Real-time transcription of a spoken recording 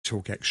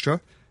Talk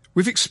Extra,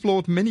 we've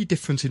explored many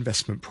different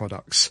investment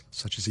products,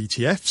 such as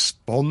ETFs,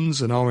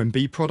 bonds and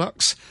RMB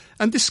products,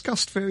 and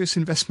discussed various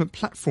investment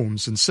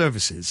platforms and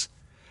services.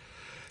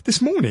 This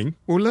morning,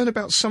 we'll learn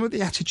about some of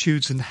the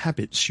attitudes and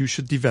habits you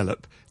should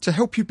develop to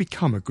help you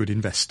become a good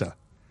investor.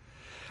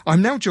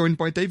 I'm now joined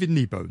by David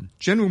Kneebone,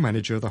 General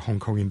Manager of the Hong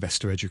Kong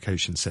Investor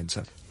Education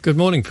Centre. Good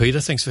morning, Peter.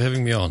 Thanks for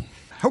having me on.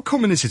 How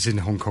common is it in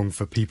Hong Kong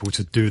for people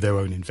to do their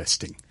own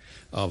investing?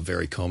 Oh,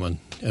 very common.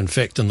 In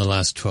fact, in the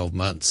last 12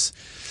 months,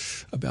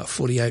 about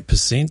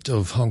 48%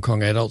 of Hong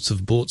Kong adults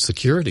have bought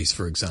securities,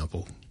 for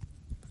example.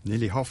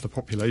 Nearly half the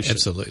population.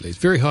 Absolutely. It's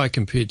very high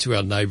compared to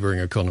our neighbouring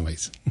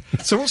economies.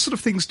 So what sort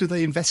of things do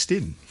they invest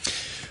in?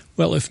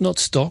 Well, if not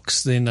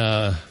stocks, then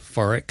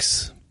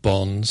Forex,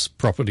 bonds,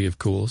 property, of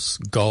course,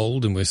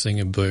 gold, and we're seeing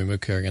a boom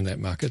occurring in that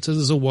market. So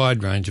there's a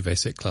wide range of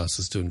asset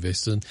classes to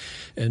invest in,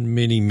 and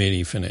many,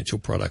 many financial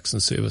products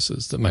and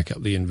services that make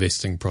up the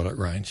investing product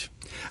range.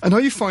 And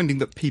are you finding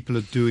that people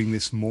are doing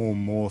this more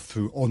and more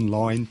through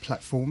online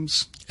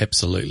platforms?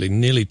 Absolutely.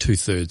 Nearly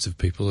 2/3 of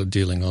people are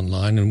dealing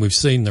online, and we've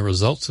seen the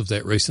results of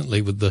that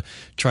recently with the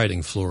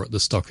trading floor at the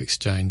stock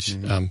exchange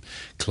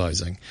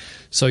closing.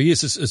 So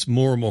yes, it's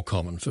more and more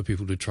common for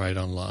people to trade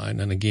online,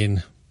 and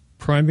again,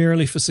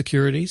 primarily for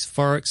securities.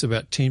 Forex,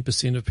 about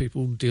 10% of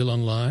people deal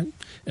online,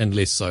 and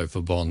less so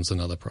for bonds and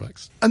other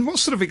products. And what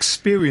sort of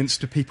experience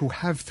do people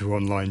have through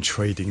online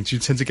trading? Do you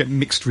tend to get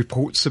mixed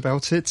reports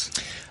about it?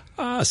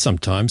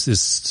 Sometimes there's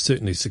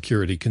certainly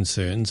security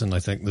concerns, and I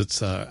think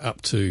that's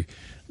up to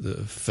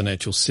the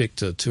financial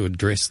sector to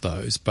address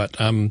those. But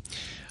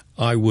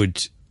I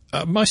would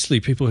mostly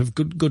people have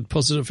good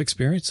positive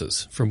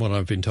experiences from what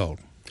I've been told.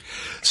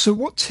 So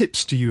what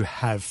tips do you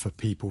have for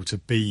people to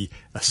be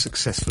a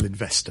successful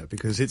investor?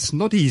 Because it's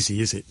not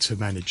easy, is it, to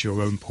manage your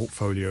own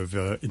portfolio of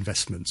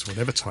investments,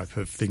 whatever type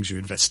of things you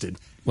invest in?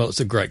 Well, it's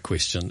a great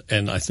question,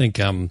 and I think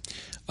I'm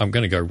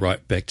going to go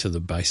right back to the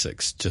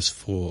basics just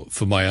for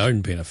my own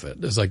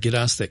benefit, as I get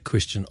asked that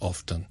question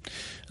often.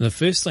 And the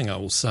first thing I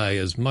will say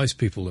is most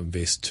people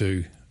invest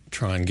to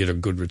try and get a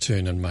good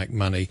return and make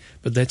money,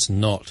 but that's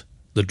not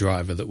the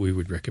driver that we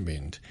would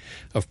recommend.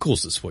 Of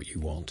course, it's what you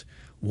want.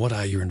 What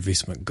are your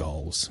investment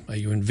goals? Are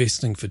you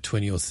investing for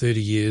 20 or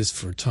 30 years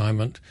for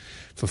retirement,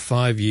 for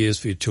 5 years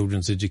for your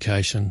children's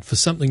education, for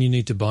something you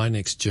need to buy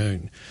next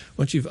June?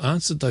 Once you've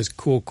answered those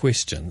core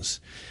questions,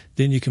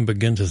 then you can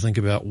begin to think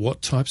about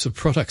what types of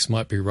products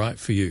might be right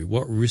for you,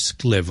 what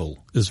risk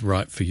level is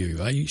right for you.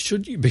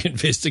 Should you be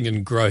investing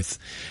in growth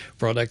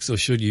products, or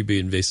should you be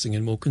investing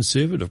in more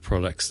conservative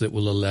products that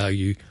will allow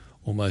you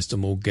almost a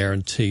more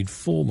guaranteed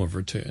form of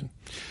return?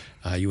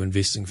 Are you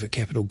investing for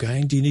capital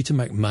gain? Do you need to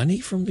make money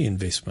from the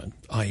investment?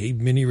 I.e.,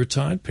 many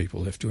retired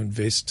people have to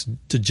invest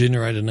to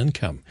generate an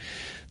income.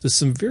 There's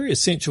some very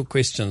essential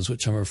questions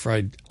which I'm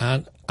afraid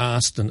aren't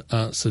asked and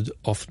answered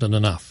often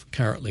enough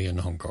currently in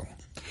Hong Kong.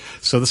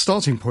 So the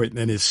starting point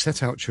then is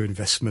set out your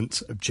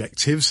investment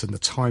objectives and the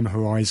time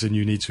horizon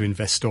you need to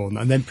invest on,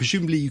 and then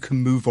presumably you can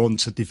move on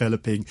to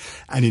developing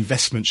an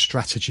investment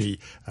strategy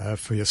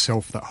for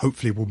yourself that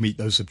hopefully will meet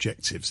those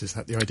objectives. Is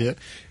that the idea?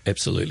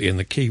 Absolutely, and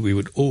the key we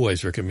would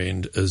always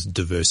recommend is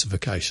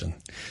diversification.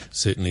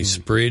 Certainly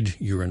spread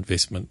your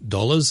investment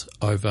dollars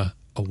over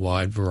a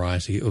wide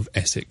variety of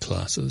asset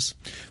classes,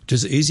 which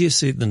is easier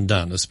said than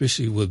done,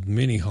 especially with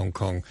many Hong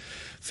Kong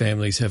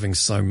families having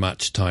so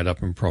much tied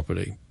up in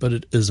property, but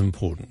it is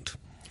important.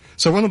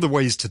 So one of the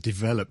ways to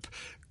develop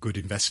good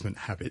investment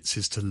habits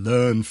is to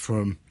learn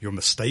from your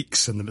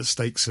mistakes and the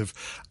mistakes of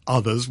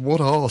others. What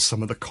are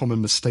some of the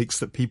common mistakes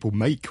that people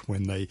make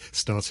when they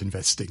start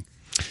investing?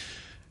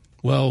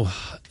 Well,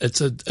 it's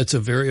a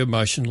very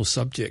emotional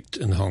subject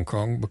in Hong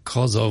Kong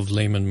because of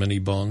Lehman mini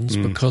bonds,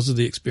 because of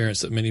the experience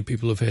that many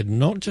people have had,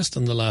 not just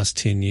in the last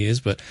 10 years,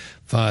 but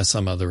via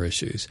some other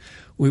issues.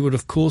 We would,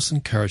 of course,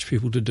 encourage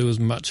people to do as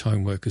much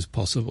homework as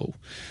possible.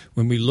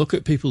 When we look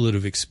at people that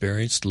have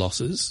experienced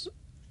losses,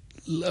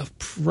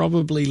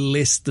 probably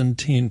less than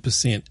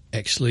 10%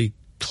 actually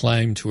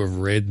claim to have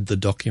read the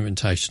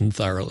documentation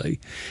thoroughly.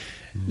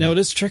 Now, it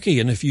is tricky,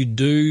 and if you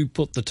do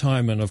put the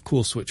time in, of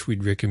course, which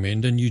we'd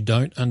recommend, and you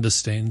don't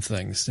understand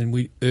things, then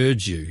we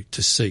urge you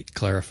to seek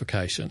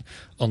clarification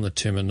on the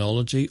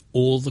terminology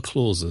or the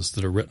clauses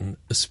that are written,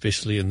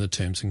 especially in the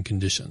terms and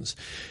conditions.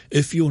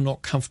 If you're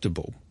not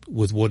comfortable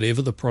with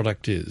whatever the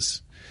product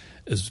is,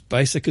 as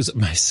basic as it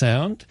may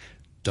sound,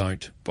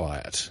 don't buy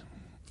it.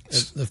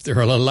 If there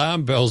are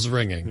alarm bells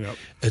ringing,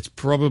 it's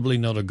probably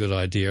not a good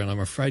idea, and I'm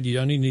afraid you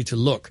only need to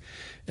look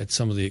at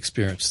some of the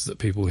experiences that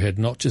people had,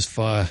 not just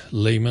via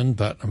Lehman,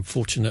 but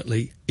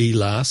unfortunately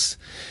ELAS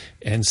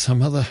and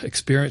some other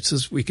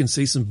experiences. We can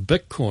see some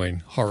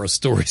Bitcoin horror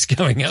stories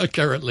going out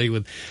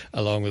currently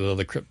along with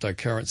other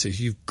cryptocurrencies.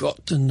 You've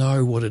got to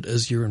know what it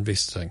is you're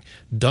investing.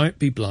 Don't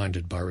be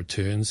blinded by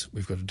returns.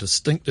 We've got a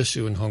distinct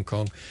issue in Hong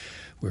Kong.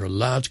 We're a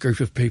large group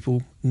of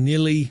people,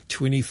 nearly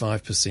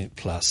 25%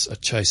 plus, are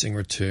chasing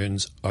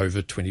returns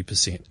over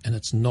 20%, and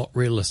it's not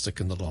realistic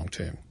in the long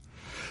term.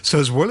 So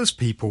as well as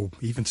people,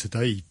 even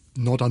today,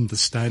 not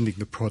understanding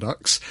the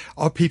products?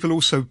 Are people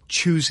also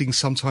choosing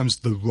sometimes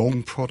the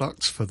wrong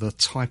products for the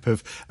type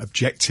of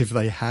objective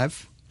they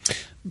have?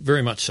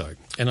 Very much so.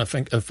 And I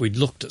think if we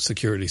looked at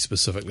security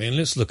specifically, and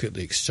let's look at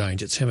the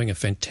exchange, it's having a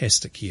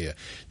fantastic year,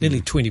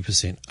 nearly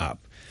 20%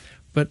 up.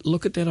 But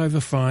look at that over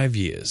 5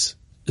 years.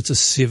 It's a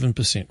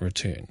 7%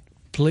 return.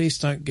 Please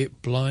don't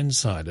get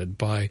blindsided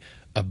by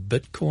a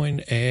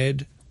Bitcoin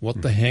ad.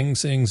 What the Hang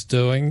Seng's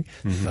doing,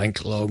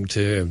 think long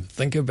term.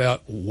 Think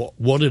about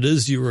what it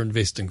is you are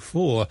investing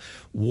for,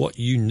 what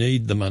you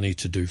need the money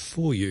to do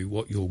for you,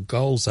 what your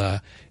goals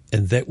are,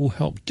 and that will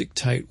help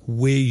dictate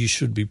where you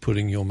should be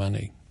putting your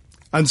money.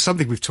 And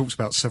something we've talked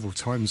about several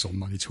times on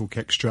Money Talk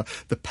Extra,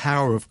 the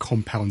power of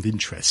compound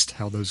interest,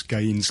 how those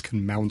gains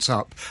can mount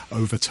up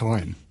over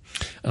time.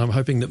 And I'm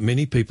hoping that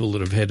many people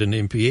that have had an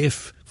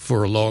MPF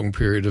for a long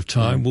period of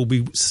time will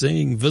be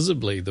seeing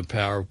visibly the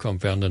power of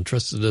compound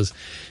interest. It is,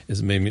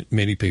 as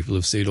many people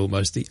have said,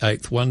 almost the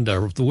eighth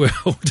wonder of the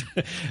world.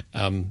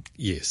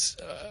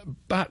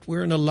 But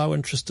we're in a low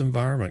interest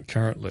environment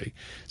currently.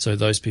 So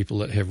those people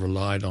that have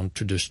relied on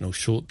traditional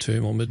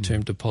short-term or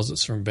mid-term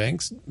deposits from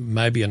banks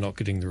maybe are not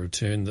getting the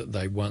return that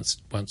they once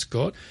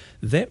got.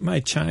 That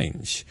may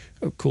change.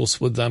 Of course,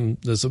 with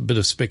there's a bit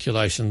of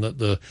speculation that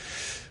the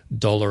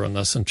dollar and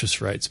thus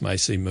interest rates may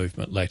see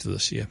movement later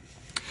this year.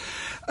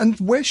 And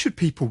where should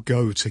people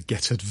go to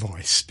get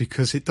advice?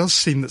 Because it does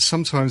seem that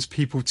sometimes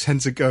people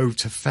tend to go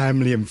to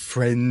family and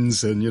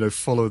friends and,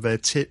 follow their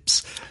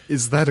tips.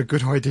 Is that a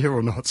good idea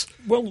or not?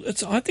 Well,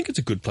 I think it's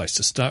a good place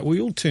to start.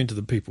 We all turn to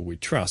the people we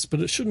trust, but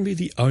it shouldn't be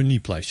the only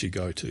place you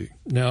go to.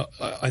 Now,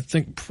 I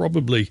think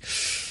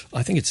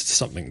it's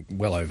something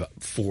well over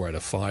 4 out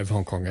of 5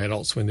 Hong Kong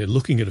adults, when they're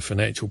looking at a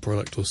financial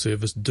product or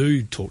service,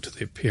 do talk to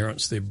their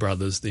parents, their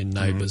brothers, their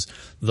neighbours,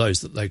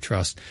 those that they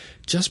trust.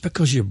 Just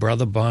because your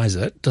brother buys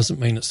it doesn't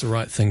mean it's the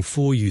right thing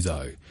for you,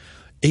 though.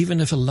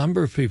 Even if a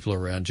number of people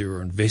around you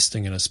are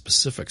investing in a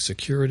specific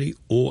security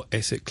or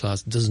asset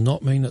class, does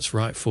not mean it's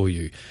right for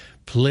you.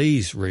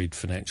 Please read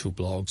financial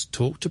blogs,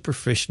 talk to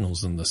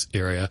professionals in this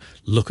area,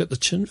 look at the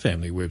Chin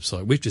family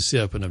website. We've just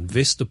set up an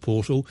investor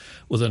portal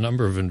with a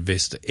number of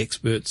investor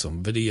experts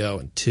on video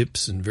and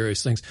tips and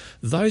various things.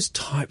 Those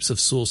types of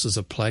sources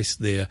are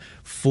placed there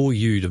for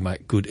you to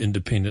make good,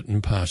 independent,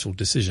 impartial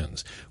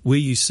decisions. Where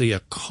you see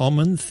a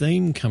common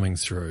theme coming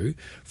through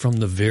from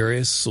the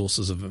various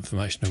sources of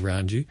information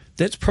around you,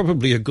 that's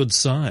probably a good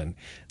sign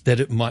that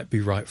it might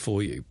be right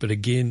for you. But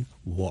again,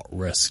 what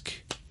risk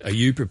are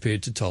you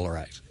prepared to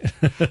tolerate?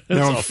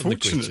 Now,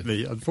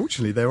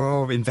 unfortunately, there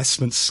are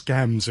investment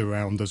scams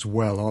around as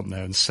well, aren't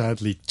there? And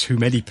sadly, too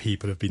many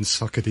people have been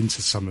suckered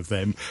into some of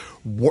them.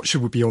 What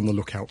should we be on the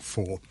lookout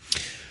for?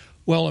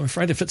 Well, I'm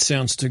afraid if it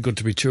sounds too good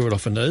to be true, it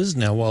often is.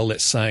 Now, while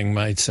that saying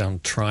may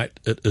sound trite,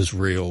 it is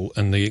real.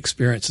 And the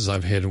experiences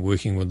I've had in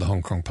working with the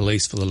Hong Kong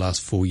police for the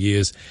last 4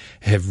 years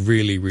have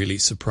really, really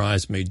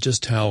surprised me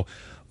just how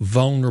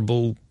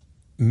vulnerable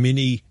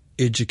many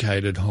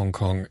educated Hong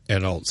Kong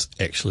adults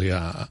actually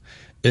are.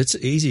 It's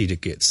easy to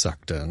get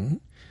sucked in,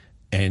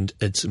 and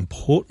it's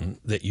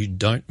important that you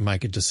don't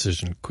make a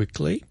decision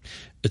quickly.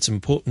 It's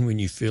important when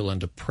you feel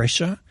under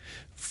pressure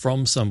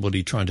from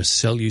somebody trying to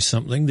sell you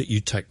something that you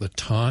take the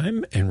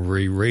time and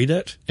reread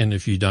it. And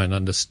if you don't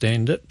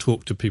understand it,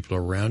 talk to people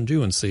around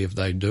you and see if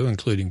they do,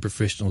 including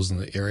professionals in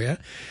the area.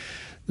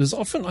 There's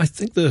often, I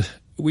think,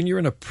 when you're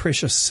in a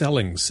pressure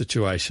selling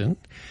situation,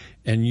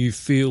 and you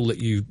feel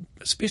that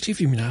especially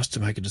if you've been asked to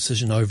make a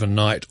decision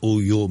overnight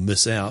or you'll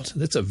miss out,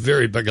 that's a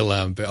very big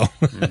alarm bell.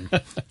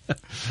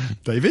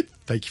 David,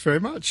 thank you very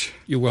much.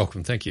 You're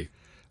welcome. Thank you.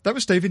 That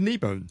was David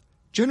Kneebone,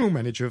 General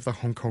Manager of the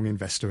Hong Kong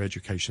Investor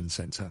Education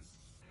Centre.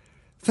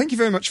 Thank you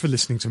very much for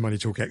listening to Money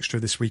Talk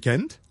Extra this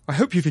weekend. I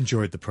hope you've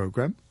enjoyed the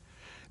programme.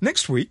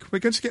 Next week, we're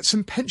going to get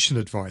some pension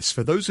advice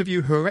for those of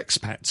you who are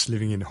expats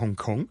living in Hong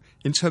Kong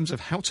in terms of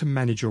how to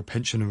manage your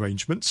pension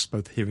arrangements,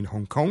 both here in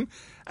Hong Kong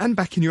and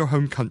back in your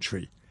home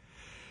country.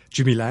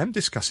 Jimmy Lamb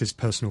discusses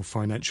personal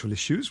financial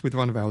issues with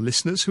one of our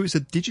listeners who is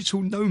a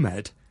digital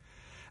nomad.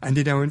 And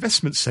in our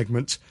investment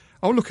segment,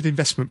 I'll look at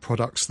investment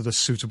products that are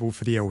suitable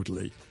for the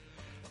elderly.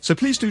 So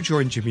please do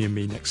join Jimmy and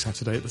me next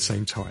Saturday at the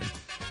same time.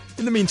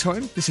 In the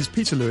meantime, this is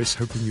Peter Lewis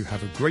hoping you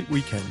have a great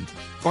weekend.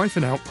 Bye for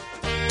now.